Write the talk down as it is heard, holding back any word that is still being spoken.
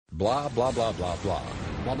blah, blah, blah, blah, blah.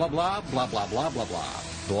 Blah, blah, blah, blah, blah, blah, blah, blah.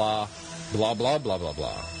 Blah, blah, blah, blah, blah,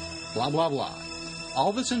 blah. Blah, blah, blah.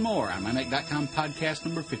 All this and more on MyMac.com podcast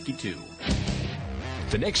number 52.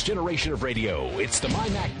 The next generation of radio. It's the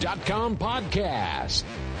MyMac.com podcast.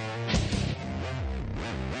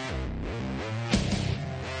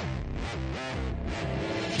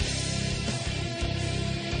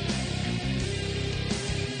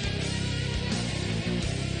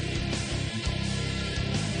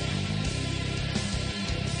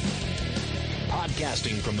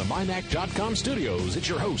 Podcasting from the MyMac.com studios, it's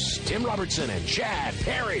your hosts, Tim Robertson and Chad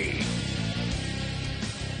Perry.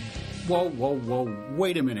 Whoa,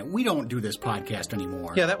 wait a minute. We don't do this podcast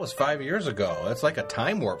anymore. Yeah, that was 5 years ago. That's like a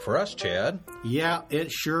time warp for us, Chad. Yeah,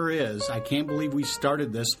 it sure is. I can't believe we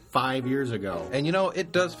started this 5 years ago. And you know,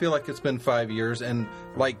 it does feel like it's been 5 years, and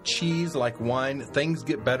like cheese, like wine, things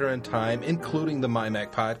get better in time, including the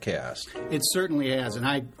MyMac podcast. It certainly has, and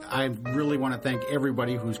I really want to thank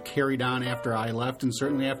everybody who's carried on after I left, and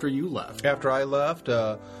certainly after you left. After I left,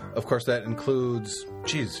 of course, that includes,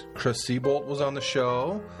 Chris Seabolt was on the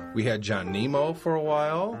show. We had John Nemo for a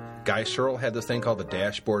while. Guy Searle had this thing called the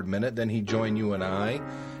Dashboard Minute. Then he joined you and I.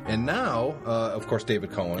 And now, of course,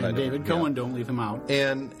 David Cohen. And David Cohen, don't leave him out.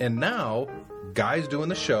 And now, Guy's doing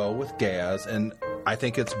the show with Gaz, and I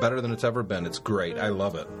think it's better than it's ever been. It's great. I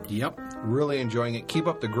love it. Yep. Really enjoying it. Keep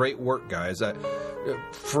up the great work, guys.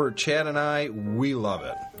 For Chad and I, we love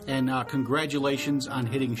it. And congratulations on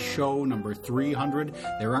hitting show number 300.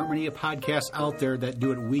 There aren't many podcasts out there that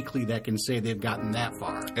do it weekly that can say they've gotten that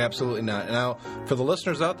far. Absolutely not. Now, for the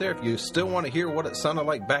listeners out there, if you still want to hear what it sounded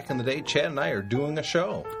like back in the day, Chad and I are doing a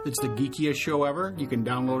show. It's the geekiest show ever. You can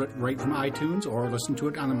download it right from iTunes or listen to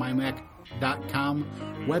it on the MyMac.com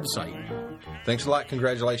website. Thanks a lot.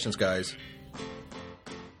 Congratulations, guys.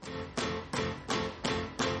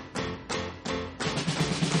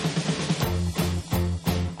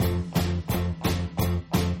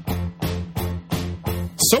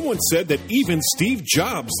 Someone said that even Steve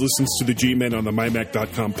Jobs listens to the G-Men on the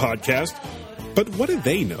MyMac.com podcast, but what do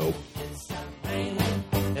they know?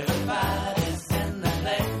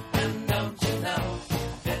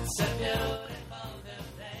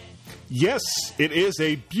 Yes, it is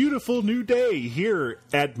a beautiful new day here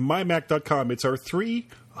at MyMac.com. It's our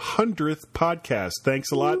 300th podcast. Thanks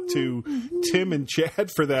a lot to Tim and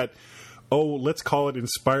Chad for that, let's call it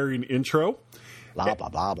inspiring intro. Blah, blah,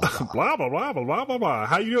 blah, blah, blah. Blah, blah, blah, blah, blah, blah, blah.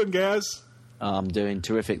 How you doing, Gaz? I'm doing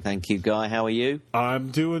terrific, thank you, Guy. How are you?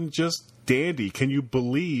 I'm doing just dandy. Can you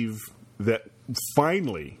believe that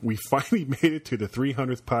we finally made it to the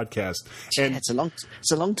 300th podcast? And it's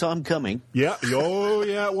a long time coming. Yeah. Oh,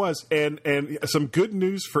 yeah, it was. And some good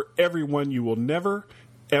news for everyone. You will never,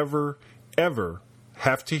 ever, ever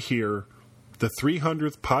have to hear the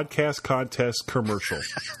 300th podcast contest commercial.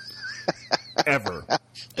 Ever.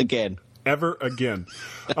 Ever again.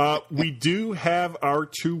 We do have our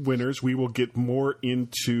two winners. We will get more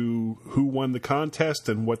into who won the contest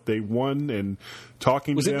and what they won and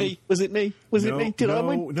talking to them. Was it me? Did I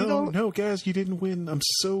win? No, Gaz, you didn't win. I'm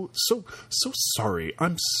so sorry.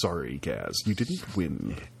 I'm sorry, Gaz. You didn't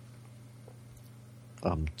win.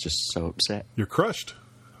 I'm just so upset. You're crushed.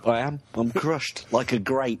 I am. I'm crushed like a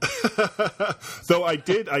grape. Though I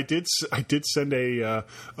did send a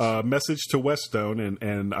message to Westone,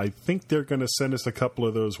 and I think they're going to send us a couple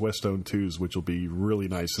of those Westone 2s, which will be really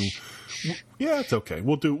nice. And yeah, it's okay.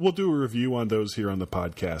 We'll do a review on those here on the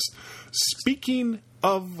podcast. Speaking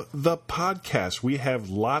of the podcast, we have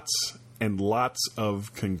lots and lots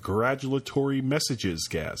of congratulatory messages,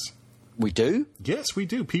 Gaz. We do? Yes, we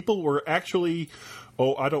do. People were actually...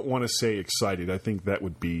 I don't want to say excited. I think that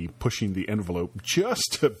would be pushing the envelope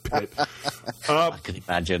just a bit. I can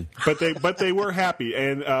imagine. But they were happy,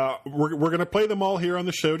 and we're going to play them all here on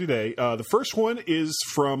the show today. The first one is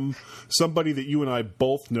from somebody that you and I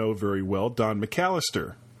both know very well, Don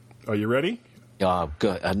McAllister. Are you ready? Oh,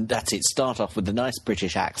 good. And that's it. Start off with a nice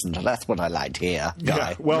British accent. That's what I like to hear, Guy.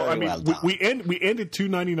 Yeah. Well, Very I mean, well we ended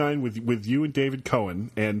 299 with you and David Cohen.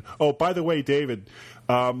 And, by the way, David...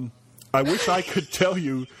 I wish I could tell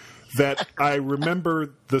you that I remember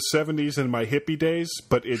the 70s and my hippie days,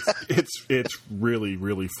 but it's really,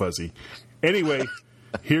 really fuzzy. Anyway,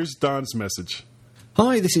 here's Don's message.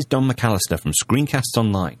 Hi, this is Don McAllister from Screencasts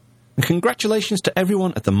Online. And congratulations to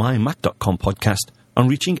everyone at the MyMac.com podcast on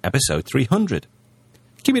reaching episode 300.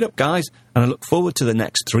 Keep it up, guys, and I look forward to the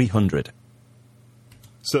next 300.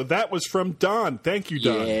 So that was from Don. Thank you,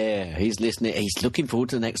 Don. Yeah, he's listening. He's looking forward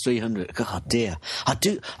to the next 300. God, dear. I've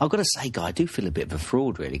got to say, Guy, I do feel a bit of a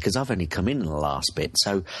fraud, really, because I've only come in the last bit.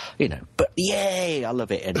 So, but yay, I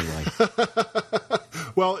love it anyway.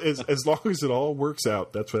 Well, as long as it all works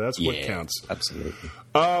out, that's what counts. Absolutely.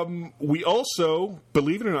 We also,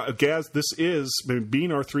 believe it or not, Gaz, this is,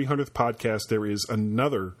 being our 300th podcast, there is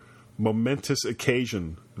another momentous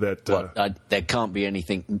occasion that... there can't be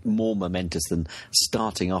anything more momentous than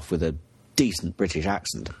starting off with a decent British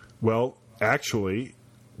accent. Well, actually,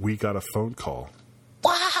 we got a phone call.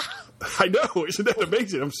 Wow! I know, isn't that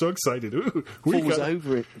amazing? I'm so excited. Ooh, Falls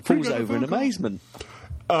over in amazement.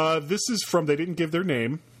 This is from, they didn't give their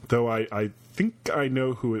name, though I think I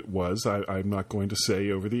know who it was. I'm not going to say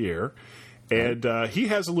over the air. And he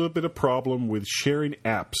has a little bit of problem with sharing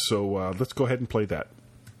apps, so let's go ahead and play that.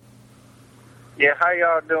 Yeah, how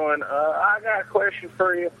y'all doing? I got a question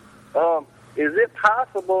for you. Is it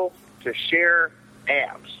possible to share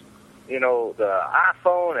apps? You know, the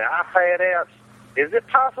iPhone and iPad apps. Is it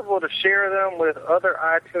possible to share them with other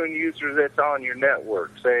iTunes users that's on your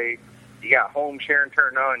network? Say you got home sharing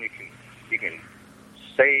turned on, you can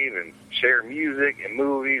save and share music and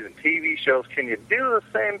movies and TV shows. Can you do the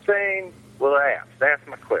same thing with apps? That's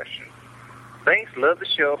my question. Thanks. Love the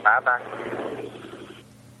show. Bye-bye.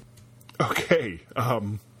 Okay.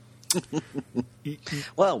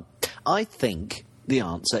 Well, I think the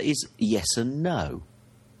answer is yes and no.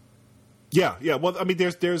 Yeah. Well, I mean,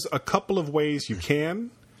 there's a couple of ways you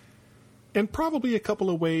can, and probably a couple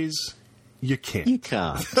of ways you can't. You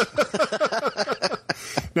can't.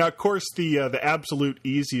 Now, of course, the absolute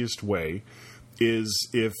easiest way is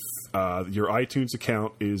if your iTunes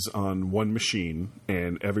account is on one machine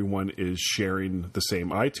and everyone is sharing the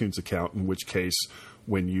same iTunes account, in which case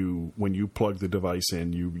when you plug the device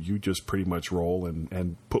in, you just pretty much roll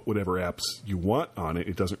and put whatever apps you want on it.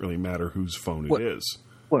 It doesn't really matter whose phone it is.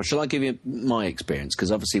 Well, shall I give you my experience? Because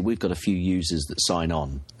obviously we've got a few users that sign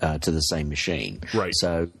on to the same machine. Right.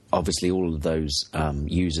 So obviously all of those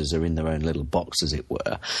users are in their own little box, as it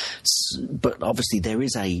were. But obviously there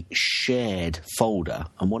is a shared folder,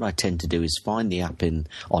 and what I tend to do is find the app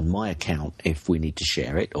on my account if we need to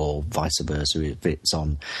share it, or vice versa if it's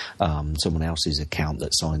on someone else's account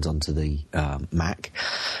that signs onto the Mac.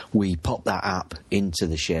 We pop that app into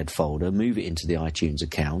the shared folder, move it into the iTunes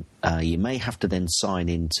account. You may have to then sign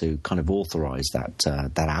in to kind of authorise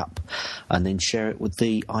that app, and then share it with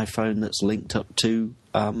the iPhone that's linked up to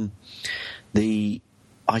the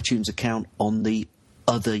iTunes account on the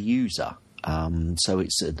other user. So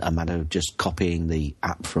it's a matter of just copying the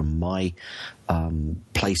app from my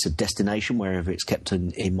place of destination, wherever it's kept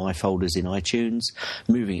in my folders in iTunes,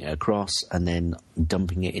 moving it across, and then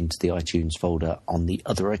dumping it into the iTunes folder on the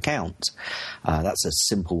other account. That's a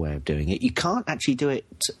simple way of doing it. You can't actually do it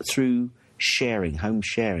through sharing, home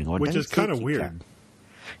sharing. Which is kind of weird.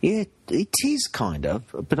 Yeah, it is kind of.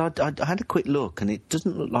 But I had a quick look, and it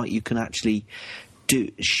doesn't look like you can actually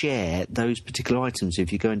share those particular items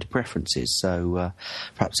if you go into preferences. So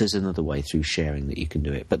perhaps there's another way through sharing that you can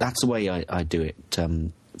do it. But that's the way I do it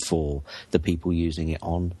for the people using it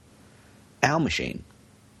on our machine.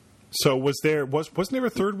 So wasn't there a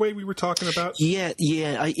third way we were talking about? Yeah.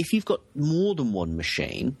 If you've got more than one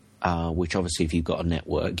machine, which obviously if you've got a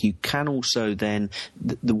network, you can also then...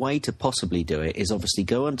 The way to possibly do it is obviously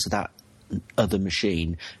go onto that other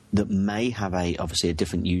machine that may have obviously a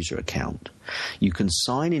different user account. You can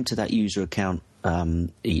sign into that user account,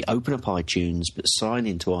 you open up iTunes, but sign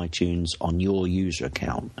into iTunes on your user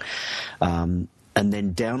account. And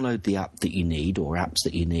then download the app that you need, or apps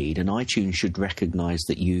that you need, and iTunes should recognise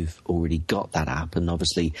that you've already got that app and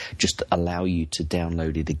obviously just allow you to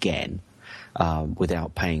download it again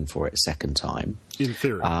without paying for it a second time. In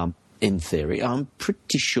theory. In theory. I'm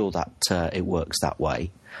pretty sure that it works that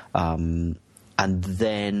way. And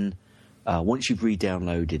then once you've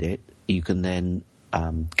re-downloaded it, you can then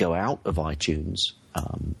go out of iTunes,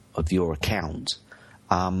 of your account,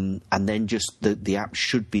 and then just the app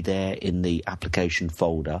should be there in the application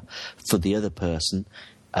folder for the other person.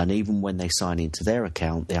 And even when they sign into their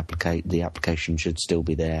account, the application should still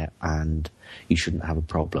be there, and you shouldn't have a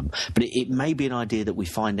problem. But it may be an idea that we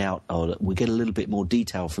find out, or that we get a little bit more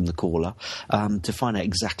detail from the caller to find out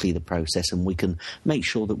exactly the process, and we can make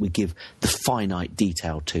sure that we give the finite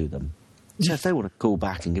detail to them. So if they want to call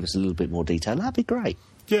back and give us a little bit more detail, that'd be great.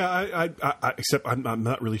 Yeah, I except I'm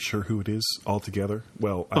not really sure who it is altogether.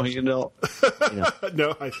 Well, you're not.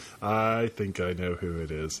 No, I think I know who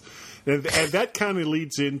it is, and that kind of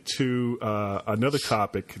leads into another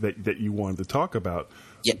topic that you wanted to talk about.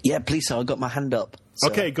 Yeah, please. So I got my hand up. So.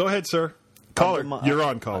 Okay, go ahead, sir. Caller, you're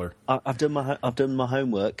on, caller. I've done my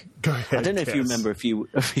homework. Go ahead, I don't know if you Tess. remember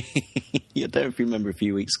I don't know if you remember a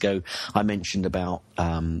few weeks ago I mentioned about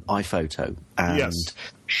iPhoto, and Yes.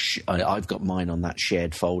 I've got mine on that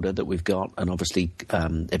shared folder that we've got, and obviously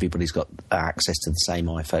everybody's got access to the same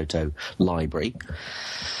iPhoto library.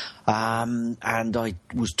 And I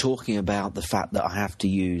was talking about the fact that I have to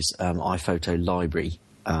use iPhoto library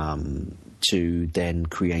to then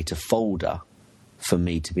create a folder for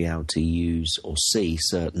me to be able to use or see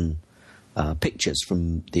certain pictures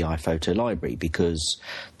from the iPhoto library, because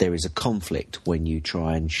there is a conflict when you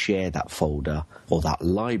try and share that folder or that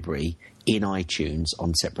library in iTunes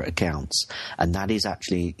on separate accounts, and that is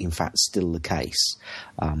actually, in fact, still the case.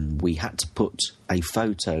 We had to put a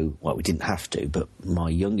photo, well, we didn't have to, but my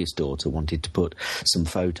youngest daughter wanted to put some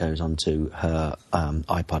photos onto her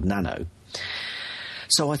iPod Nano.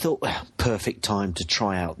 So I thought, well, perfect time to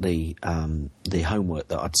try out the homework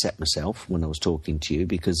that I'd set myself when I was talking to you,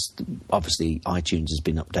 because obviously iTunes has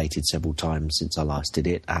been updated several times since I last did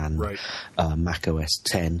it, and Right. Mac OS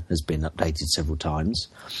 10 has been updated several times.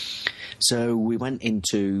 So we went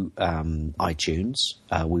into iTunes,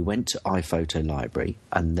 we went to iPhoto Library,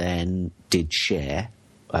 and then did share,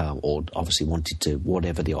 or obviously wanted to,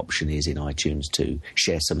 whatever the option is in iTunes, to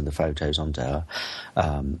share some of the photos onto her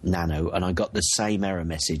Nano, and I got the same error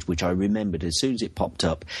message, which I remembered as soon as it popped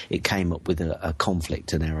up, it came up with a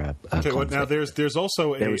conflict, an error. Okay, well, conflict. now there's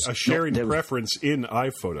also a sharing preference in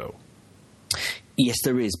iPhoto. Yes,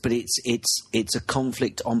 there is, but it's a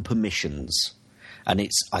conflict on permissions. And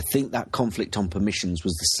I think that conflict on permissions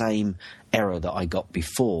was the same error that I got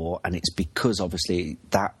before, and it's because obviously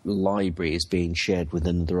that library is being shared with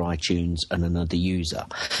another iTunes and another user.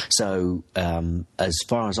 So as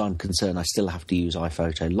far as I'm concerned, I still have to use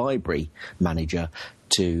iPhoto Library Manager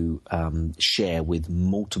to share with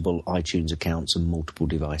multiple iTunes accounts and multiple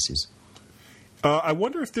devices. I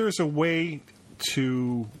wonder if there's a way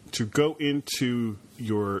to go into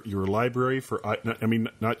your library for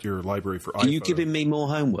not your library for iPhoto. Are you giving me more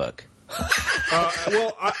homework?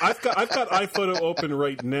 Well, I've got iPhoto open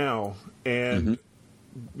right now, and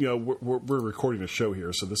you know we're recording a show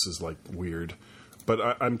here, so this is like weird.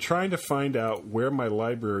 But I'm trying to find out where my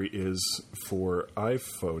library is for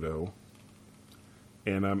iPhoto,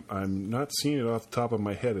 and I'm not seeing it off the top of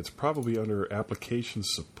my head. It's probably under Application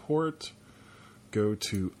Support. Go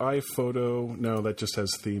to iPhoto. No, that just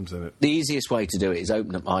has themes in it. The easiest way to do it is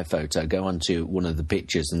open up iPhoto, go onto one of the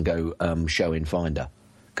pictures and go Show in Finder,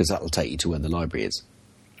 because that'll take you to where the library is.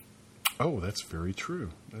 Oh, that's very true.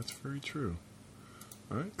 That's very true.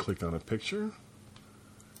 All right, click on a picture.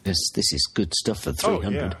 This is good stuff for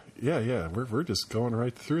 300. Oh, yeah. We're just going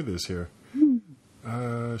right through this here.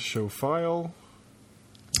 Show file.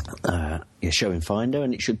 You show in Finder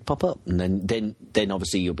and it should pop up, and then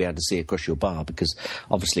obviously you'll be able to see across your bar, because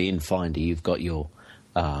obviously in Finder you've got your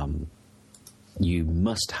you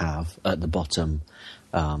must have at the bottom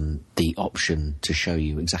the option to show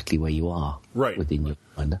you exactly where you are within your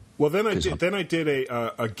Finder. Well, then I did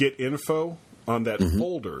a get info on that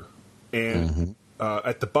folder, and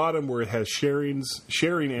at the bottom where it has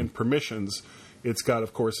sharing and permissions, it's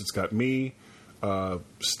got me,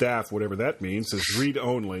 staff, whatever that means, is read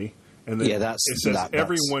only, and then it says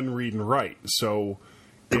everyone read and write. So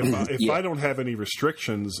if I don't have any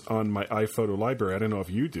restrictions on my iPhoto library, I don't know if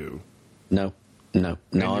you do. No.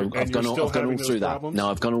 I've gone all through that. Problems? No,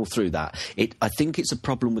 I've gone all through that. I think it's a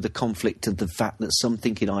problem with the conflict of the fact that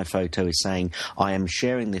something in iPhoto is saying, I am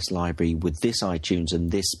sharing this library with this iTunes and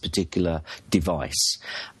this particular device,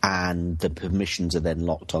 and the permissions are then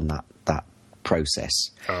locked on that process.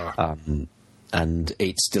 And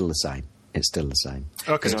it's still the same. It's still the same.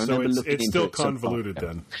 Okay, so it's still convoluted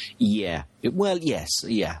then. Yeah.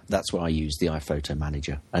 That's why I use the iPhoto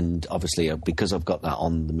Manager. And obviously, because I've got that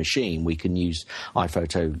on the machine, we can use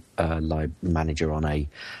iPhoto Manager on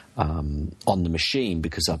the machine,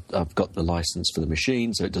 because I've got the license for the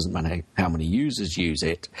machine, so it doesn't matter how many users use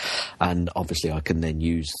it. And obviously, I can then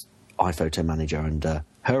use iPhoto Manager under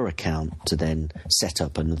her account to then set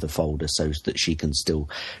up another folder so that she can still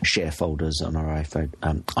share folders on our iPhone,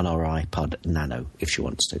 on our iPod Nano if she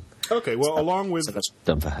wants to. Okay, well, so that's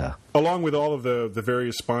done for her. Along with all of the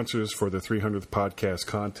various sponsors for the 300th podcast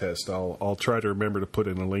contest, I'll try to remember to put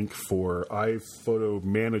in a link for iPhoto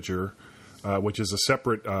Manager, which is a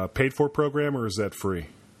separate paid-for program, or is that free?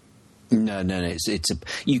 No.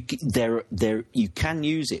 You can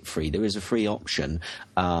use it free. There is a free option,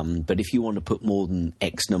 but if you want to put more than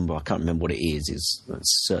X number, I can't remember what it is. It's a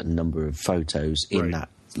certain number of photos in that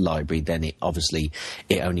library. Then it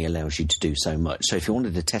only allows you to do so much. So if you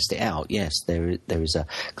wanted to test it out, yes, there is a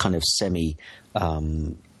kind of semi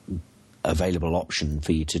available option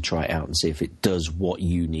for you to try it out and see if it does what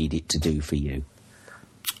you need it to do for you.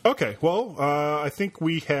 Okay, well, I think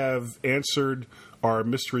we have answered our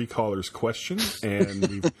mystery caller's question,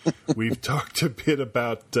 and we've talked a bit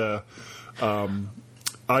about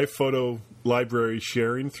iPhoto library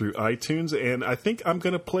sharing through iTunes, and I think I'm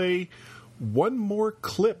going to play one more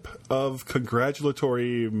clip of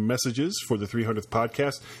congratulatory messages for the 300th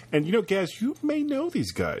podcast. And, you know, Gaz, you may know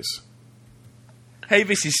these guys. Hey,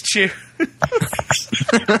 this is Stu.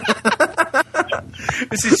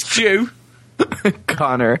 This is Stu.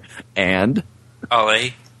 Connor and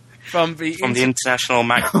Ollie from the International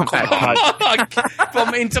Mac from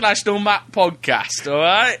the International Mac Podcast, all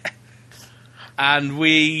right? And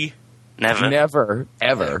we never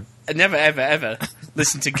ever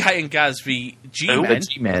listen to Guy and Gaz, the G-Men. The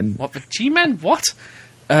G-Men. What, the G-Men? What?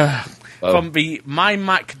 From the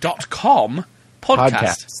mymac.com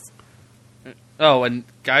podcast. Oh, and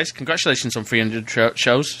guys, congratulations on 300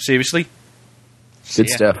 shows. Seriously. Good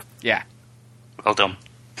stuff. Yeah. Well done.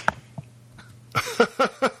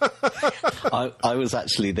 I was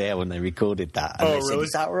actually there when they recorded that. And they said, really?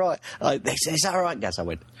 Is that right? They said, is that right, Gaz? I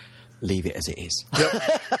went, leave it as it is.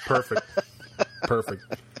 Yep. Perfect.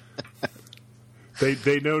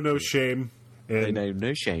 They know no shame. And, they know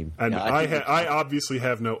no shame. And yeah, I obviously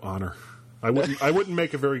have no honor. I wouldn't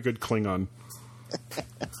make a very good Klingon.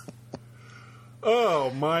 Oh,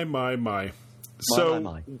 my.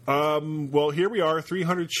 So, well, here we are,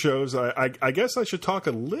 300 shows. I guess I should talk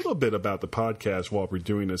a little bit about the podcast while we're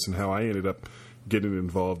doing this and how I ended up getting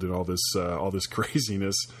involved in all this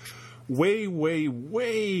craziness.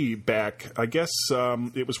 Way back, I guess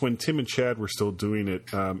it was when Tim and Chad were still doing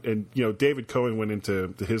it. And, you know, David Cohen went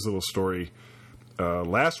into his little story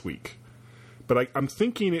last week. But I'm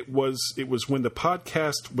thinking it was when the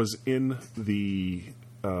podcast was in the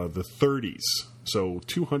 30s. So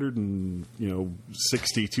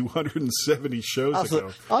 260, 270 shows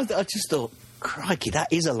ago. I just thought, crikey,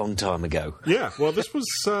 that is a long time ago. Yeah, well, this was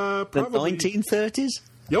probably... The 1930s?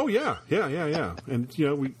 Oh, yeah. And, you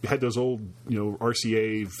know, we had those old, you know,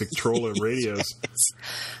 RCA Victrola radios.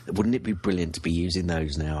 Wouldn't it be brilliant to be using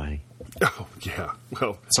those now, eh? Oh, yeah.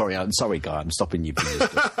 Well... I'm sorry, Guy. I'm stopping you.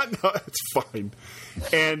 No, it's fine.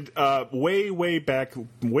 And way back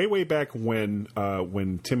when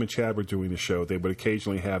Tim and Chad were doing the show, they would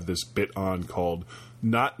occasionally have this bit on called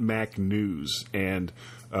Not Mac News. And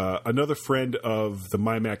another friend of the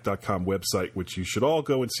mymac.com website, which you should all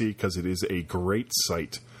go and see because it is a great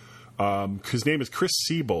site. His name is Chris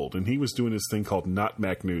Siebold, and he was doing this thing called Not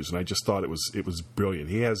Mac News, and I just thought it was brilliant.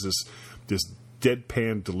 He has this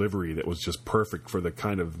deadpan delivery that was just perfect for the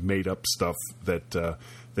kind of made up stuff that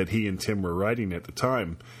he and Tim were writing at the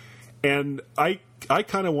time. And I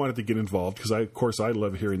kind of wanted to get involved because of course I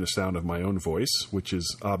love hearing the sound of my own voice, which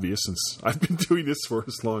is obvious since I've been doing this for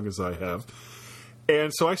as long as I have.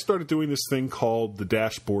 And so I started doing this thing called the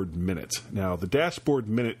Dashboard Minute. Now, the Dashboard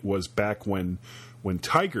Minute was back when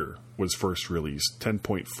Tiger was first released,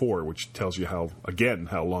 10.4, which tells you how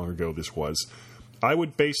long ago this was. I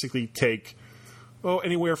would basically take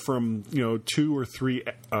anywhere from 2 or 3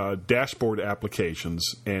 dashboard applications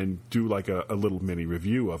and do like a little mini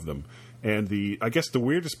review of them. And I guess the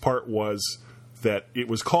weirdest part was that it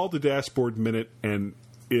was called the Dashboard Minute, and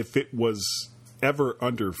if it was ever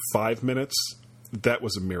under 5 minutes, that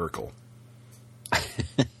was a miracle.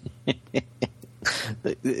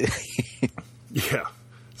 Yeah.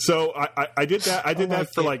 So I did that. I did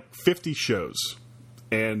that for like 50 shows.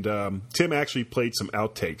 And Tim actually played some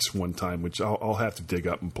outtakes one time, which I'll have to dig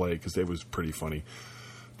up and play because it was pretty funny.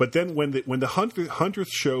 But then when the 100th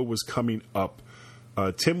show was coming up,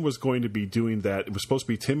 Tim was going to be doing that. It was supposed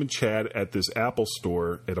to be Tim and Chad at this Apple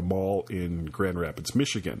store at a mall in Grand Rapids,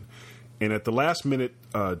 Michigan. And at the last minute,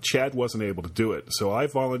 Chad wasn't able to do it. So I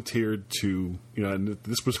volunteered to, and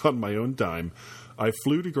this was on my own dime. I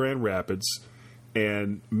flew to Grand Rapids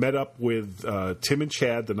and met up with Tim and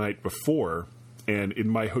Chad the night before. And in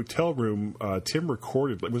my hotel room, Tim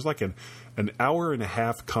recorded. It was like an hour and a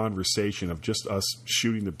half conversation of just us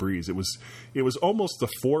shooting the breeze. It was almost the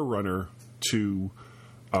forerunner to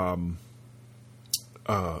the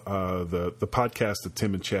podcast that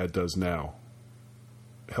Tim and Chad does now.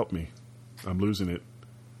 Help me, I'm losing it.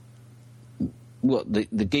 What, the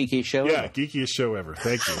geekiest show? Yeah, ever? Geekiest show ever.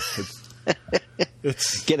 Thank you.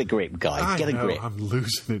 It's get a grip, Guy. Get a grip. I'm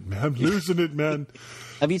losing it, man.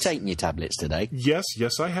 Have you taken your tablets today? Yes,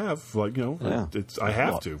 I have. Like, I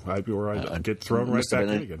have to. I get thrown right back in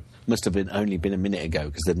again. Must have only been a minute ago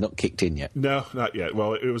because they've not kicked in yet. No, not yet.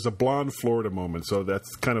 Well, it was a blonde Florida moment, so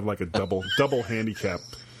that's kind of like a double handicap.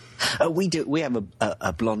 We do. We have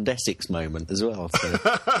a blonde Essex moment as well. So.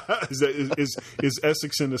 is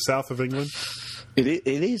Essex in the south of England? It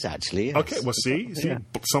is actually. Yes. Okay. Well, see,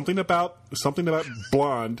 something about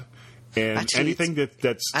blonde. And actually, anything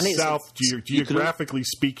that's south, geographically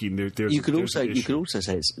speaking, there's you could also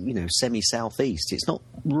say it's semi-southeast. It's not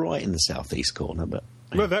right in the southeast corner, but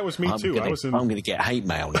well, that was me too. I'm going to get hate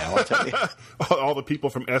mail now. I tell you, all the people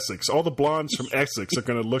from Essex, all the blondes from Essex are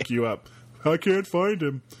going to look you up. I can't find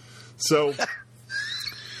him. So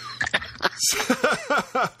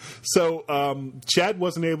Chad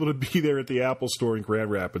wasn't able to be there at the Apple store in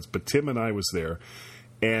Grand Rapids, but Tim and I was there.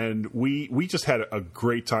 And we just had a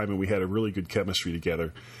great time, and we had a really good chemistry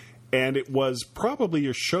together. And it was probably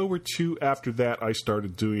a show or two after that I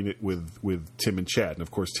started doing it with Tim and Chad. And,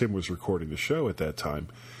 of course, Tim was recording the show at that time.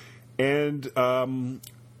 And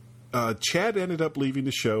Chad ended up leaving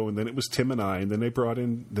the show, and then it was Tim and I. And then they brought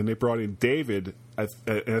in David. And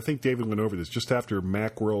I think David went over this just after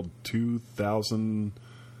Macworld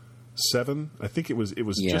 2007. I think it was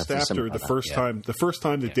just after the first time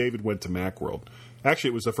that David went to Macworld.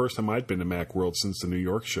 Actually, it was the first time I'd been to Macworld since the New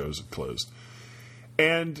York shows had closed.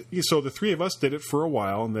 And so the three of us did it for a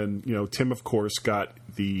while, and then Tim, of course, got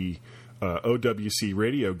the OWC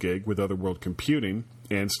radio gig with Otherworld Computing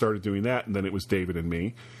and started doing that, and then it was David and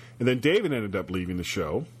me. And then David ended up leaving the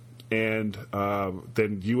show, and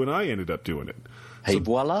then you and I ended up doing it. Hey,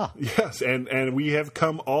 voila. Yes, and we have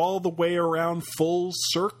come all the way around full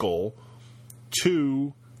circle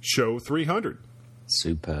to show 300.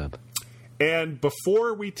 Superb. And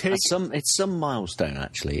before we take it's some milestone,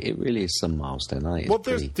 actually. It really is some milestone. Well,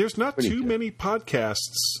 there's not too many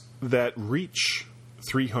podcasts that reach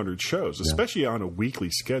 300 shows, especially on a weekly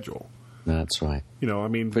schedule. That's right.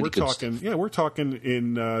 We're talking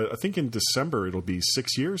in I think in December it'll be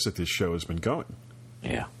 6 years that this show has been going.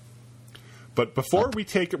 Yeah. But before we're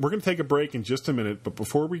going to take a break in just a minute. But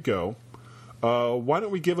before we go, why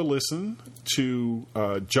don't we give a listen to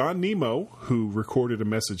John Nemo, who recorded a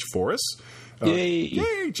message for us.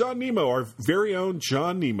 Yay, John Nemo, our very own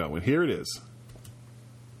John Nemo. And here it is.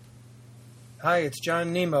 Hi, it's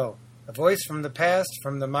John Nemo, a voice from the past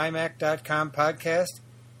from the MyMac.com podcast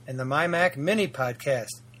and the MyMac Mini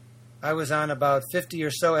podcast. I was on about 50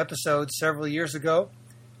 or so episodes several years ago.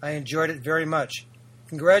 I enjoyed it very much.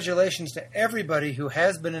 Congratulations to everybody who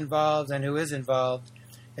has been involved and who is involved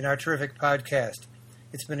in our terrific podcast.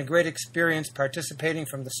 It's been a great experience participating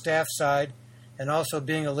from the staff side and also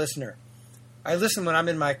being a listener. I listen when I'm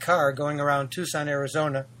in my car going around Tucson,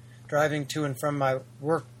 Arizona, driving to and from my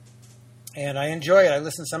work, and I enjoy it. I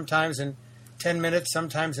listen sometimes in 10 minutes,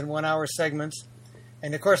 sometimes in 1 hour segments.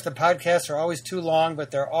 And, of course, the podcasts are always too long,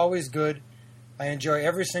 but they're always good. I enjoy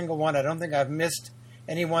every single one. I don't think I've missed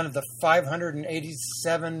any one of the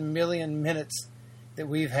 587 million minutes that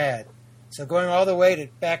we've had. So going all the way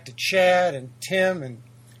back to Chad and Tim and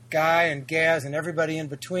Guy and Gaz and everybody in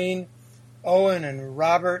between, Owen and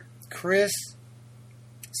Robert, Chris,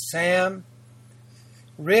 Sam,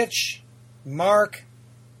 Rich, Mark,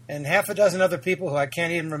 and half a dozen other people who I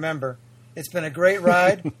can't even remember. It's been a great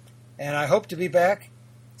ride, and I hope to be back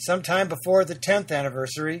sometime before the 10th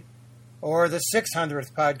anniversary or the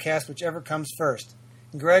 600th podcast, whichever comes first.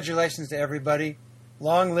 Congratulations to everybody.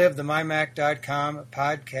 Long live the MyMac.com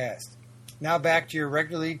podcast. Now back to your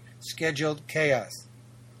regularly scheduled chaos.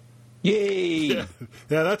 Yay! Yeah,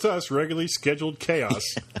 that's us, regularly scheduled chaos.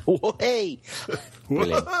 Hey!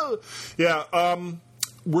 Yeah,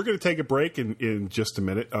 we're going to take a break in just a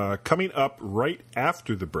minute. Coming up right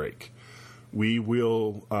after the break, we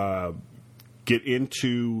will get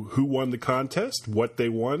into who won the contest, what they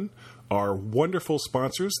won, our wonderful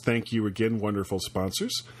sponsors. Thank you again, wonderful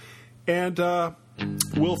sponsors. And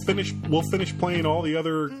we'll finish playing all the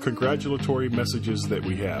other congratulatory messages that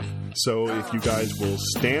we have. So if you guys will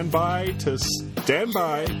stand by,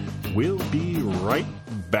 we'll be right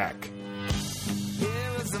back.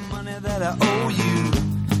 Here is the money that I owe you.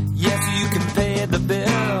 Yes, you can pay the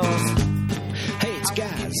bills. Hey, it's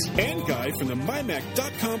Gaz and Guy from the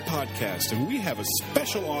MyMac.com podcast, and we have a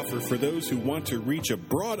special offer for those who want to reach a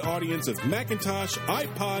broad audience of Macintosh,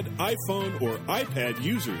 iPod, iPhone, or iPad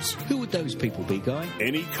users. Who would those people be, Guy?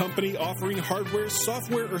 Any company offering hardware,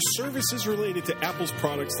 software, or services related to Apple's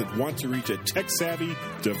products that want to reach a tech-savvy,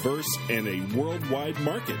 diverse, and a worldwide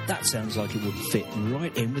market. That sounds like it would fit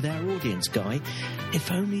right in with our audience, Guy.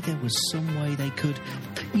 If only there was some way they could,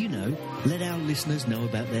 let our listeners know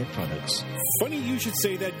about their products. Funny you should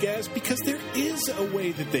say that, Gaz, because there is a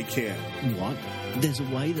way that they can. What? There's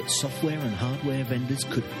a way that software and hardware vendors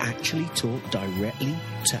could actually talk directly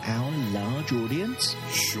to our large audience?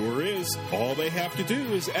 Sure is. All they have to do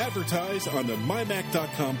is advertise on the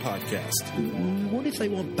MyMac.com podcast. What if they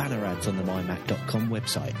want banner ads on the MyMac.com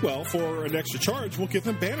website? Well, for an extra charge, we'll give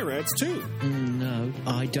them banner ads too. No,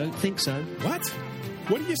 I don't think so. What?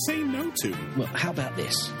 What are you saying no to? Well, how about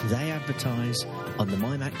this? They advertise on the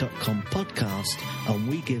MyMac.com podcast, and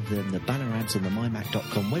we give them the banner ads on the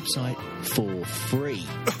MyMac.com website for free.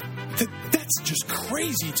 That's just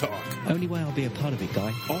crazy talk. Only way I'll be a part of it,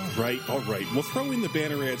 Guy. All right. We'll throw in the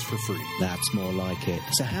banner ads for free. That's more like it.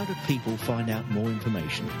 So how do people find out more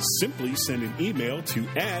information? Simply send an email to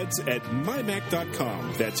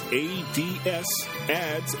ads@mymac.com. That's ADS,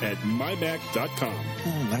 ads@mymac.com.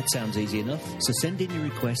 Oh, that sounds easy enough. So send in your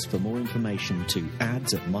request for more information to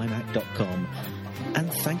ads@mymac.com.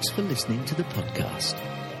 And thanks for listening to the podcast.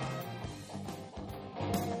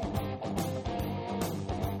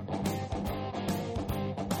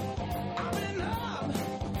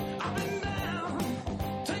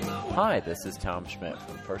 Hi, this is Tom Schmidt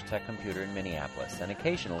from First Tech Computer in Minneapolis and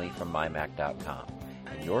occasionally from MyMac.com.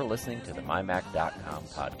 And you're listening to the MyMac.com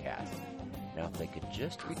podcast. Now, if they could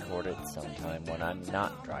just record it sometime when I'm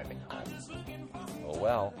not driving home. Oh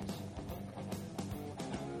well.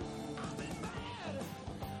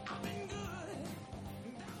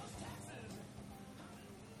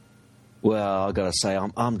 Well, I gotta say,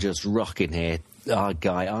 I'm just rocking here.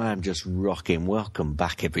 Guy, I am just rocking. Welcome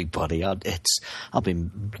back, everybody. I've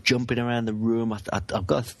been jumping around the room. I've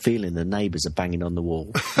got a feeling the neighbours are banging on the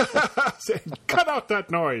wall. Cut out that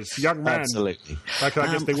noise, young man. Absolutely. I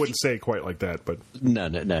guess they wouldn't say it quite like that, but... No.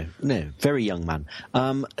 Very young man.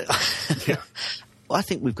 Yeah. I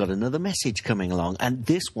think we've got another message coming along, and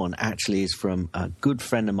this one actually is from a good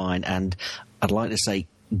friend of mine, and I'd like to say,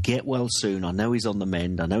 get well soon. I know he's on the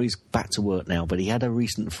mend. I know he's back to work now, but he had a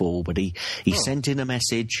recent fall. But he sent in a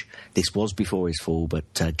message. This was before his fall, but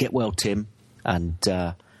get well, Tim. And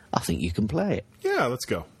I think you can play it. Yeah, let's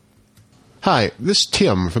go. Hi, this is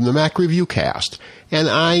Tim from the Mac Review Cast, and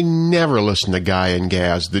I never listen to Guy and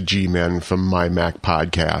Gaz, the G-Men from My Mac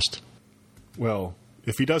Podcast. Well,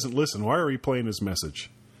 if he doesn't listen, why are we playing his message?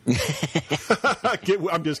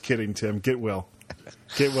 I'm just kidding, Tim. Get well.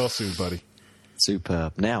 Get well soon, buddy.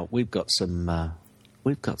 Superb. Now we've got some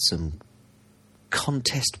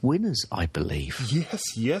contest winners, I believe.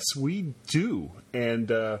 Yes, we do,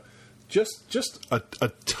 and just a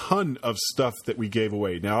ton of stuff that we gave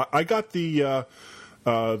away. Now I got the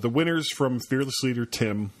winners from Fearless Leader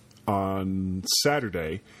Tim on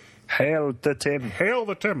Saturday. Hail the Tim! Hail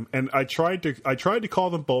the Tim! And I tried to call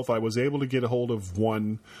them both. I was able to get a hold of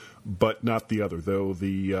one, but not the other. Though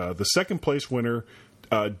the second place winner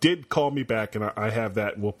did call me back, and I have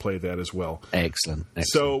that. We'll play that as well. Excellent.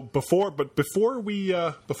 So before we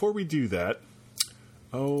do that,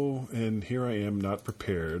 and here I am not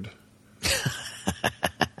prepared.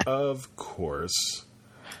 Of course.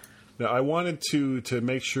 Now I wanted to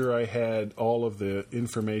make sure I had all of the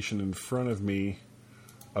information in front of me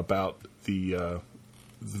about the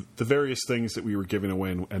various things that we were giving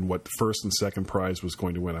away and what the first and second prize was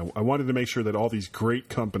going to win. I wanted to make sure that all these great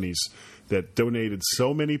companies that donated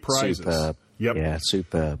so many prizes, superb. Yep, yeah,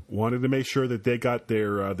 superb. Wanted to make sure that they got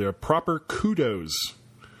their proper kudos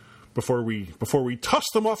before we toss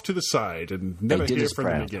them off to the side and never hear from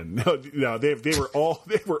them again. No, they were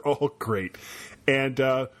all great, and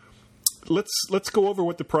let's go over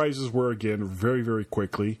what the prizes were again very, very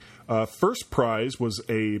quickly. First prize was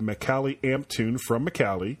a Macally amp tune from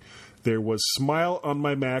Macally. There was Smile on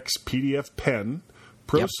My Mac's PDF pen,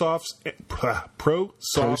 ProSoft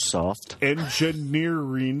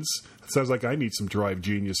Engineering's. Sounds like I need some Drive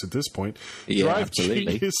Genius at this point. Yeah, Drive absolutely.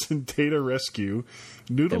 Genius and Data Rescue.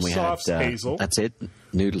 Noodlesoft's Hazel. That's it.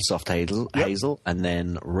 Noodlesoft Hazel. And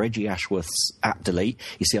then Reggie Ashworth's App Delete.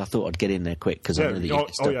 You see, I thought I'd get in there quick because I know that you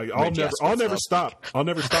get stuff. I'll never stop. I'll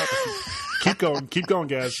never stop. Keep going,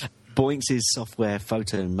 Gaz. Boinx's Software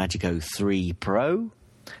Photo Magico 3 Pro.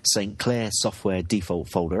 St. Clair Software Default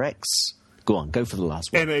Folder X. Go on, go for the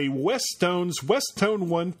last one. And a Westone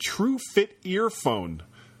 1 True Fit earphone.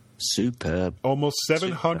 Superb. Almost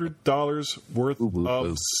 $700 worth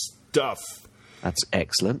of stuff. That's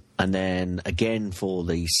excellent. And then again for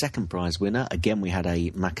the second prize winner, again we had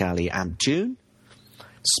a Macally amp tune.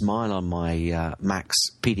 Smile on My Mac's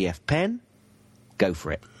PDF pen. Go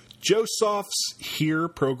for it. JoeSoft's Here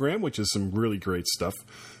program, which is some really great stuff.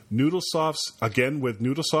 Noodlesoft's, again with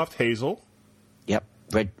Noodlesoft Hazel. Yep.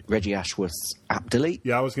 Reggie Ashworth's App Delete.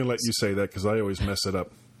 Yeah, I was going to let you say that because I always mess it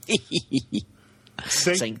up.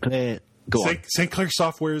 St. Clair Go on. St. Clair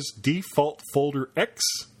Software's Default Folder X.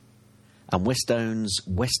 And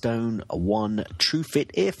Westone 1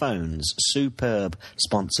 TrueFit earphones. Superb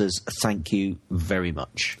sponsors. Thank you very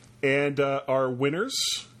much. And our winners,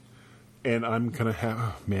 and I'm going to have,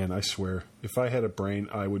 oh, man, I swear, if I had a brain,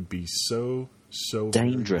 I would be so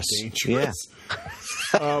dangerous. Yeah.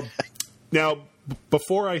 Now,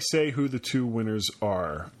 before I say who the two winners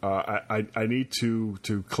are, I need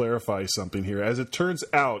to clarify something here. As it turns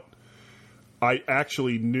out, I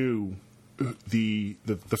actually knew the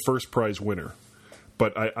first prize winner,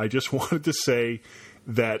 but I just wanted to say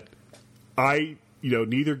that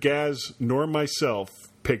neither Gaz nor myself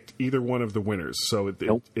picked either one of the winners, so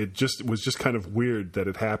it just was just kind of weird that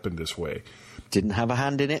it happened this way. Didn't have a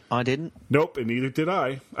hand in it. I didn't. Nope, and neither did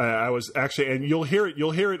I. I was actually, and you'll hear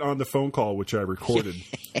it on the phone call which I recorded.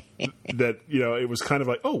 That it was kind of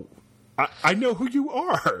like, oh, I know who you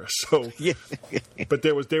are. So, but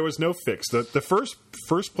there was no fix. The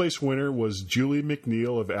first place winner was Julie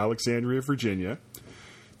McNeil of Alexandria, Virginia.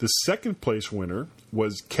 The second place winner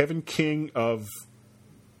was Kevin King of,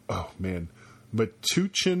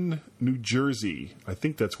 Metuchen, New Jersey. I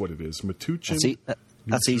think that's what it is. Metuchen.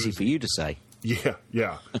 That's easy for you to say.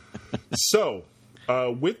 Yeah. So,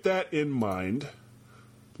 with that in mind,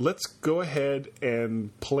 let's go ahead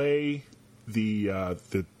and play the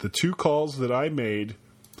two calls that I made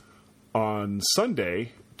on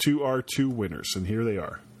Sunday to our two winners, and here they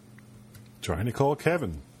are. Trying to call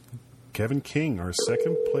Kevin King, our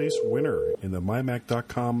second place winner in the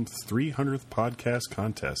MyMac.com 300th podcast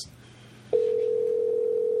contest.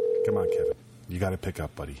 Come on, Kevin. You got to pick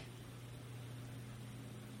up, buddy.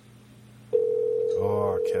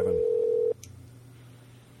 Oh, Kevin.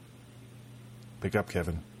 Pick up,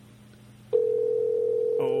 Kevin.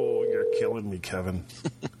 Oh, you're killing me, Kevin.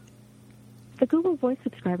 The Google Voice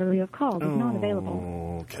subscriber you have called is not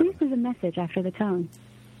available. Kevin. Please leave a message after the tone.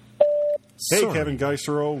 Hey, Kevin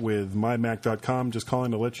Geisero with MyMac.com. Just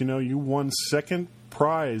calling to let you know you won second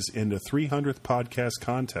prize in the 300th podcast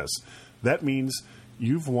contest. That means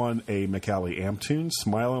you've won a Macally Amptune,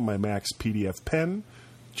 Smile on My Mac's PDF pen,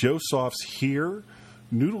 Joe Soft's Here,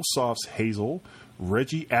 Noodlesoft's Hazel,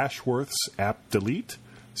 Reggie Ashworth's App Delete,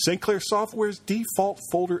 St. Clair Software's Default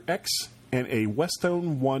Folder X, and a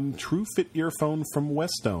Westone 1 TrueFit earphone from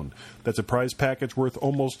Westone. That's a prize package worth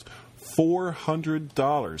almost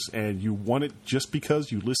 $400, and you won it just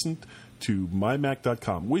because you listened to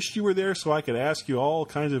MyMac.com. Wish you were there so I could ask you all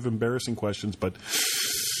kinds of embarrassing questions, but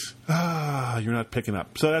you're not picking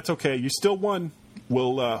up. So that's okay. You still won.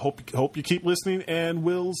 We'll hope you keep listening, and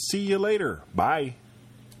we'll see you later. Bye.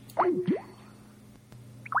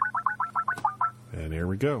 And here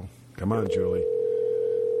we go. Come on, Julie.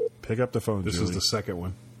 Pick up the phone. This is the second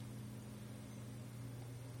one.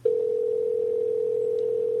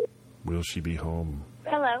 Will she be home?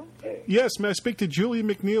 Hello. Yes, may I speak to Julie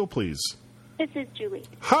McNeil, please? This is Julie.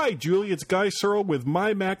 Hi, Julie. It's Guy Searle with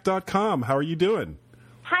MyMac.com. How are you doing?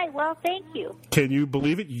 Hi, well, thank you. Can you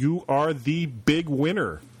believe it? You are the big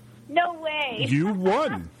winner. No way. You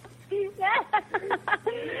won.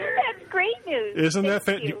 That's great news. Isn't that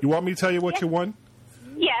fantastic? You want me to tell you what you won?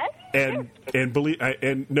 Yes. And believe,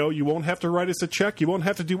 and no, you won't have to write us a check. You won't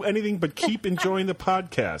have to do anything but keep enjoying the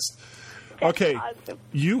podcast. Okay, awesome.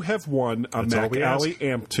 You have won a Macally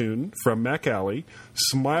Amptune from Macally,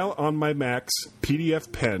 Smile on My Mac's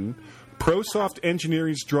PDF pen, ProSoft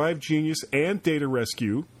Engineering's Drive Genius and Data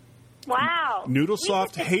Rescue. Wow.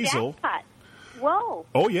 Noodlesoft Hazel. Jackpot. Whoa.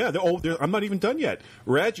 Oh, yeah. I'm not even done yet.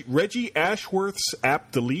 Reggie Ashworth's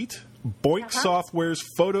App Delete, Boink Software's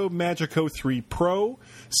Photo Magico 3 Pro,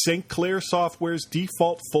 St. Clair Software's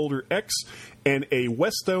Default Folder X, and a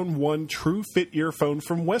Westone 1 TrueFit earphone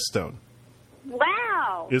from Westone.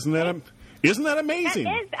 Wow. Isn't that amazing?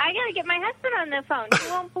 That is. I got to get my husband on the phone.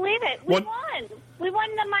 You won't believe it. We won. We won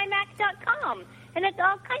the MyMac.com, and it's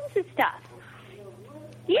all kinds of stuff.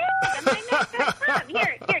 Yeah, MyMac.com.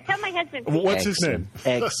 Here, tell my husband. What's his name?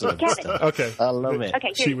 Excellent. Kevin. Okay. I love it.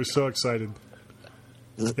 Okay, she was so excited.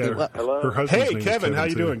 Yeah, Hello. her husband's name Kevin, is how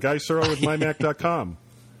you too. doing? Guy Searle with MyMac.com.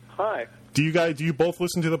 Hi. Do you both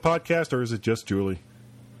listen to the podcast, or is it just Julie?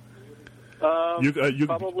 You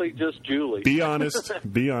probably just Julie. Be honest.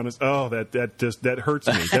 Be honest. Oh, that hurts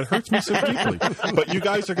me. That hurts me so deeply. But you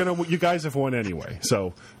guys have won anyway.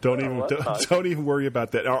 So don't even worry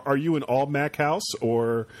about that. Are you an all Mac house,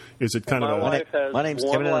 or is it kind of my name's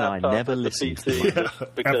Kevin, and I never listen to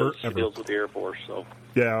because she deals with the Air Force. So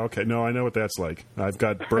yeah, okay. No, I know what that's like. I've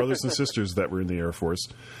got brothers and sisters that were in the Air Force,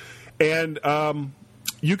 and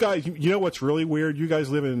you guys, you know what's really weird? You guys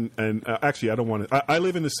live in, and actually, I don't want to. I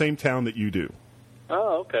live in the same town that you do.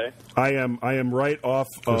 Oh, okay. I am right off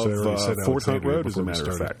Because of I already said Fort Hunt Alexandria Oh, Road, as a before we matter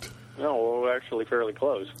of started. fact. No, well, we're actually fairly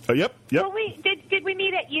close. Yep. Well, did we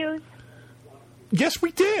meet at U's? Yes,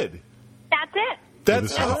 we did. That's it.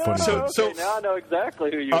 That's okay, now I know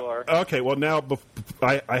exactly who you are. Okay, well now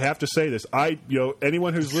I have to say this.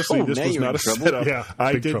 Anyone who's listening, this now was you're not in a trouble. setup. Yeah,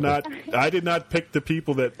 I big did trouble. I did not pick the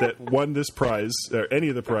people that won this prize or any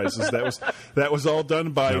of the prizes. That was all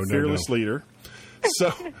done by Fearless Leader.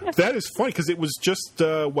 So that is funny because it was just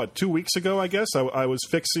 2 weeks ago, I guess. I was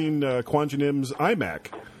fixing Quanjanim's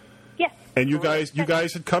iMac. Yes. And you guys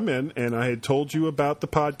had come in, and I had told you about the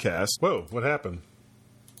podcast. Whoa, what happened?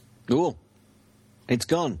 Cool. It's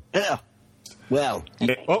gone. Yeah. Well.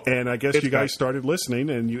 And I guess you guys started listening,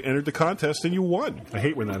 and you entered the contest, and you won. I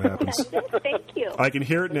hate when that happens. Thank you. I can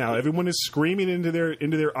hear it now. Everyone is screaming into their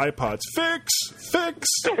iPods, fix!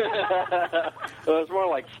 Well, it's more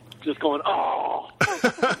like just going, oh.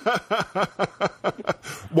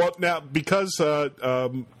 Well, now, because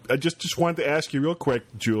I just wanted to ask you real quick,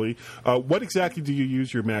 Julie, what exactly do you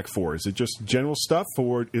use your Mac for? Is it just general stuff,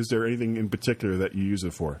 or is there anything in particular that you use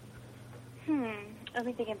it for?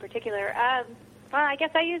 Anything in particular? Well, I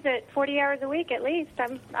guess I use it 40 hours a week at least.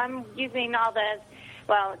 I'm using all the,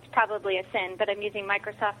 well, it's probably a sin, but I'm using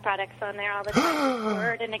Microsoft products on there all the time.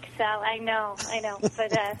 Word and Excel. I know.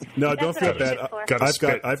 But no, that's don't feel what I use bad. it for.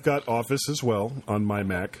 I've got Office as well on my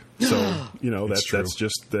Mac, so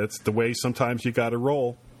that's the way sometimes you got to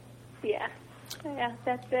roll. Yeah,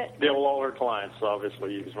 that's it. Yeah, well, all our clients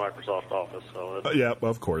obviously use Microsoft Office, so Yeah,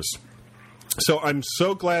 of course. So I'm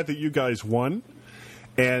so glad that you guys won.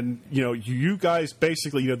 And, you guys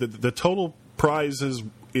basically, the total prizes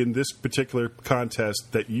in this particular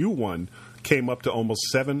contest that you won came up to almost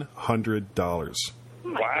 $700.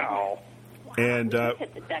 Wow. And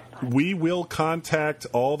we will contact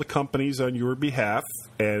all the companies on your behalf,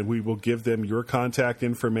 and we will give them your contact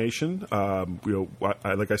information.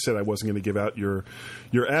 Like I said, I wasn't going to give out your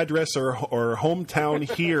address or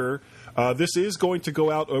hometown here. This is going to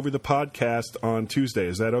go out over the podcast on Tuesday.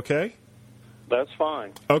 Is that okay? that's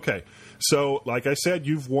fine. Okay. So, like I said,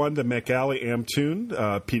 you've won the McAlley Amtune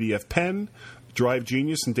PDF pen, Drive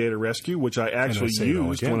Genius, and Data Rescue, which I actually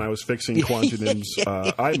used when I was fixing Quanjanim's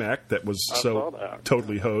iMac that was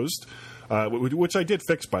totally hosed, which I did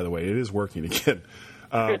fix, by the way. It is working again.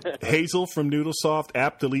 Hazel from Noodlesoft,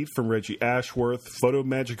 App Delete from Reggie Ashworth, Photo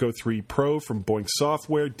Magico 3 Pro from Boink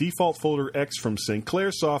Software, Default Folder X from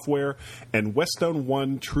Sinclair Software, and Westone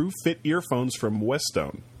 1 True Fit earphones from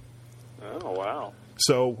Westone. Oh, wow.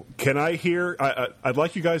 So, can I hear? I'd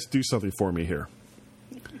like you guys to do something for me here.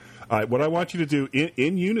 What I want you to do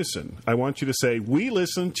in unison, I want you to say, "We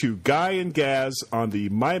listen to Guy and Gaz on the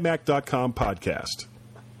MyMac.com podcast."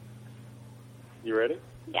 You ready?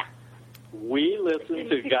 Yeah. We listen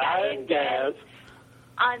to Guy and Gaz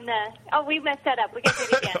on the. Oh, we messed that up. We got to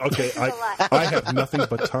do it again. Okay, I have nothing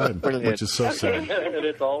but time, which is so sad. and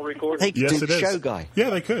it's all recorded. Yes, it is. Yeah,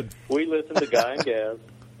 they could. We listen to Guy and Gaz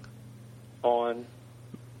on.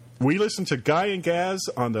 We listen to Guy and Gaz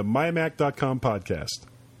on the MyMac.com podcast.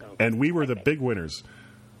 And we were the big winners.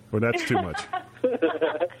 Well, that's too much.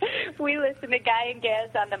 We listen to Guy and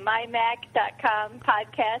Gaz on the MyMac.com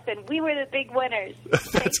podcast, and we were the big winners.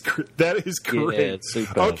 That is great. Yeah, it's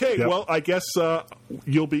super. Okay, well, I guess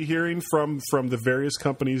you'll be hearing from the various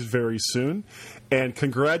companies very soon. And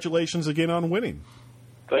congratulations again on winning.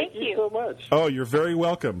 Thank you so much. Oh, you're very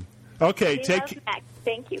welcome. Okay,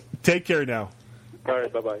 Thank you. Take care now. All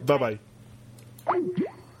right, bye-bye. Bye-bye.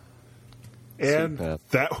 And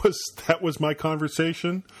that was my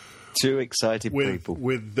conversation. Two excited people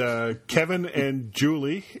with Kevin and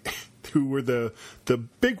Julie, who were the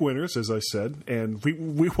big winners, as I said. And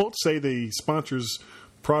we won't say the sponsors'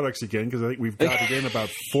 products again because I think we've got it in about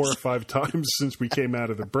 4 or 5 times since we came out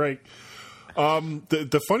of the break.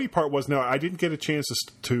 The funny part was now I didn't get a chance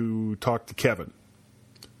to talk to Kevin.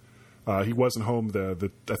 He wasn't home. I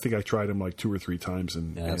think I tried him like 2 or 3 times,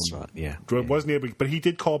 and that's right. Yeah, wasn't able. But he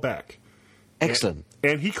did call back. Excellent.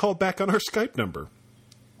 And he called back on our Skype number.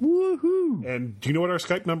 Woohoo! And do you know what our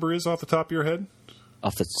Skype number is off the top of your head?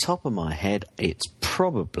 Off the top of my head, it's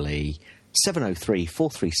probably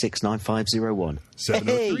 703-436-9501.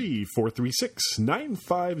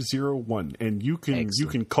 703-436-9501. And you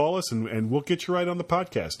can call us and we'll get you right on the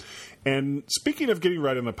podcast. And speaking of getting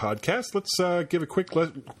right on the podcast, let's give a quick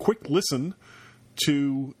listen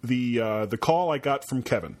to the call I got from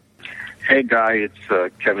Kevin. Hey, Guy,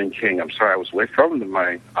 it's Kevin King. I'm sorry I was away from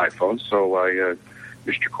my iPhone, so I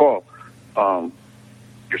missed your call. Your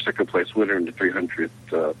second place winner in the 300th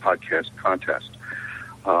podcast contest.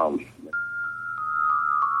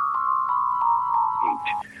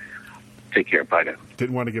 Take care. Bye now.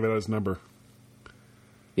 Didn't want to give out his number.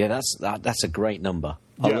 Yeah, that's a great number.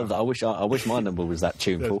 I love that. I wish my number was that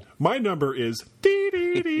tuneful. My number is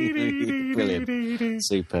brilliant,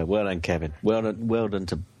 super. Well done, Kevin. Well done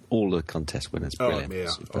to all the contest winners.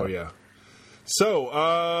 Brilliant. Oh yeah.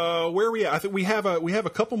 So where are we at? I think we have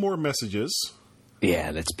a couple more messages.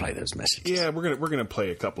 Yeah, let's play those messages. Yeah, we're gonna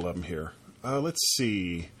play a couple of them here. Let's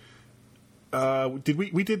see.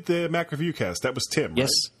 We did the Mac Review Cast? That was Tim. Yes.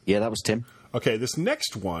 Right? Yeah, that was Tim. Okay, this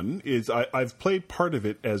next one is I've played part of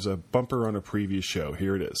it as a bumper on a previous show.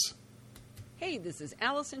 Here it is. Hey, this is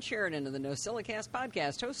Allison Sheridan of the NosillaCast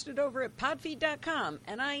podcast, hosted over at podfeed.com,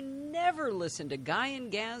 and I never listen to Guy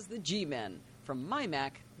and Gaz the G-Men from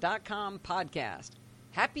mymac.com podcast.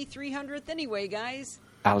 Happy 300th anyway, guys.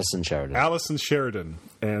 Allison Sheridan.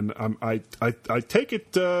 And I take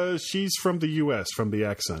it she's from the U.S., from the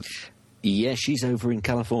accent. Yeah, she's over in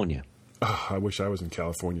California. Oh, I wish I was in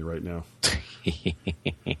California right now. It's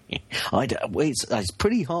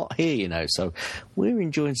pretty hot here, so we're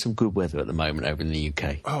enjoying some good weather at the moment over in the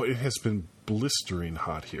UK. Oh, it has been blistering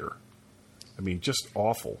hot here. I mean, just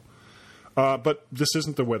awful. But this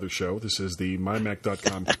isn't the weather show. This is the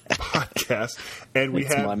mymac.com podcast, and we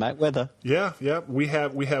have MyMac weather. Yeah. We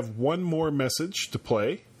have one more message to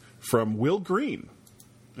play from Will Green,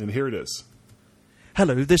 and here it is.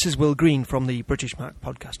 Hello, this is Will Green from the British Mac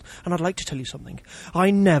podcast, and I'd like to tell you something. I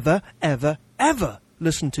never, ever, ever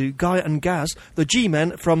listen to Guy and Gaz, the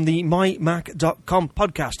G-Men from the mymac.com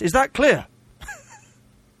podcast. Is that clear?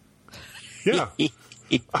 Yeah.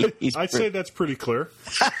 I'd say that's pretty clear.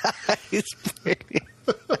 He's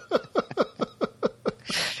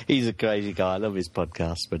a crazy guy. I love his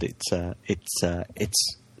podcast, but it's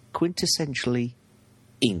quintessentially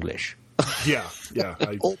English. Yeah.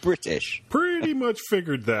 Or British. Pretty much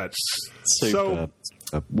figured that. Super. So,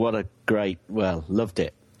 what a great... Well, loved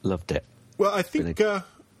it. Well, I think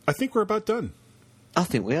we're about done. I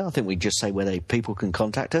think we are. I think we just say where people can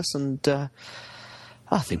contact us, and I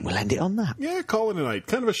think we'll end it on that. Yeah, call it a night.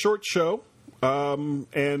 Kind of a short show,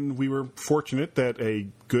 and we were fortunate that a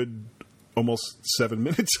good almost 7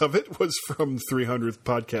 minutes of it was from 300th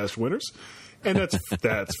podcast winners. And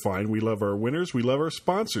that's fine. We love our winners. We love our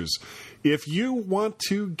sponsors. If you want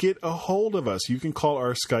to get a hold of us, you can call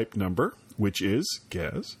our Skype number, which is,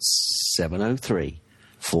 Gaz?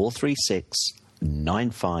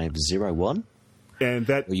 703-436-9501. And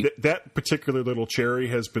that particular little cherry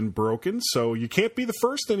has been broken, so you can't be the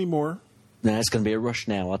first anymore. No, it's going to be a rush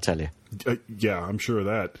now, I'll tell you. Yeah, I'm sure of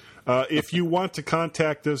that. If you want to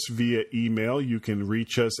contact us via email, you can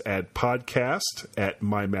reach us at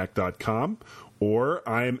podcast@mymac.com, or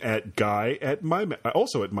I'm at Guy at mymac,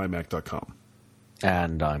 also at mymac.com.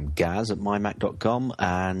 And I'm Gaz at mymac.com.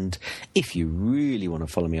 And if you really want to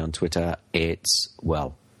follow me on Twitter, it's,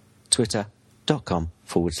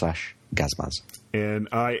 twitter.com/Gazmaz. And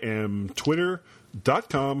I am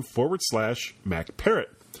twitter.com/MacParrot.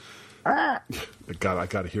 God, I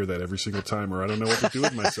got to hear that every single time, or I don't know what to do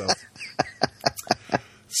with myself.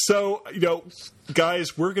 So,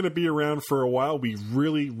 guys, we're going to be around for a while. We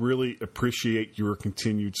really, really appreciate your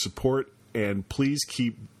continued support, and please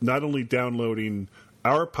keep not only downloading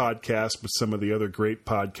our podcast, but some of the other great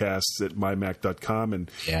podcasts at mymac.com. And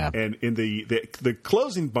in the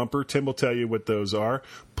closing bumper, Tim will tell you what those are.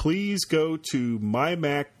 Please go to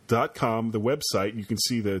mymac.com, the website. You can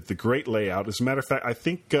see the great layout. As a matter of fact, I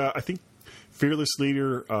think Fearless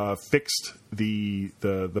Leader fixed the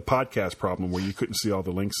podcast problem where you couldn't see all the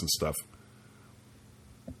links and stuff.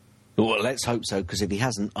 Well, let's hope so, because if he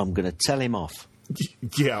hasn't, I'm going to tell him off.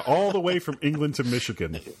 Yeah, all the way from England to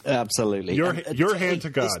Michigan. Absolutely. Your hand to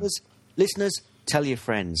God. Listeners, tell your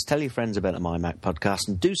friends about the MyMac podcast,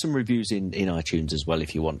 and do some reviews in iTunes as well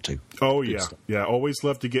if you want to. Oh, yeah. Yeah, always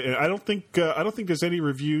love to get... And I don't think there's any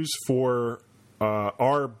reviews for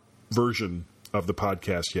our version of the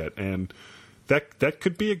podcast yet, and that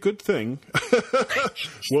could be a good thing.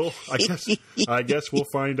 Well, I guess we'll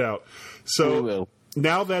find out. So we will.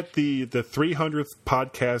 Now that the 300th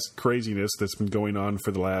podcast craziness that's been going on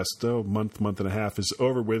for the last month and a half is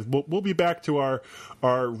over with, we'll be back to our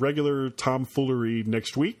regular tomfoolery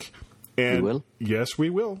next week. And we will. Yes, we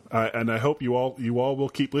will. And I hope you all will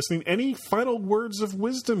keep listening. Any final words of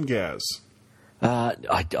wisdom, Gaz?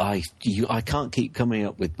 I can't keep coming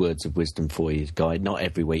up with words of wisdom for you, Guy, not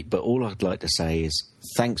every week, but all I'd like to say is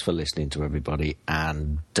thanks for listening to everybody,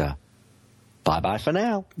 and bye-bye for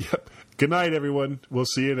now. Yep. Good night, everyone. We'll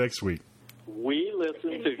see you next week. We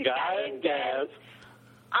listen to Guy and Gaz.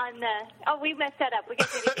 We messed that up. We can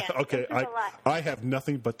do it again. Okay, I have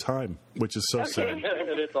nothing but time, which is so sad. And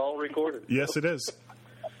it's all recorded. Yes, it is.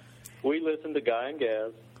 We listen to Guy and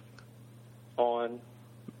Gaz on?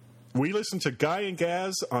 We listened to Guy and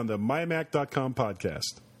Gaz on the MyMac.com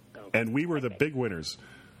podcast, and we were the big winners.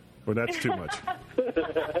 Well, that's too much.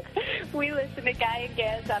 We listen to Guy and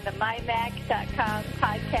Gaz on the MyMac.com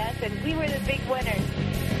podcast, and we were the big winners.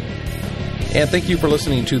 And thank you for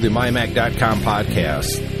listening to the MyMac.com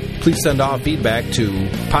podcast. Please send all feedback to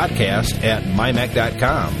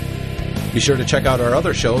podcast@mymac.com. Be sure to check out our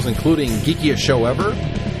other shows, including Geekiest Show Ever,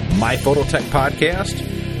 My Phototech Podcast,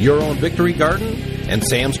 Your Own Victory Garden, and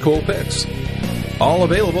Sam's Cool Picks. All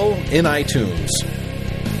available in iTunes.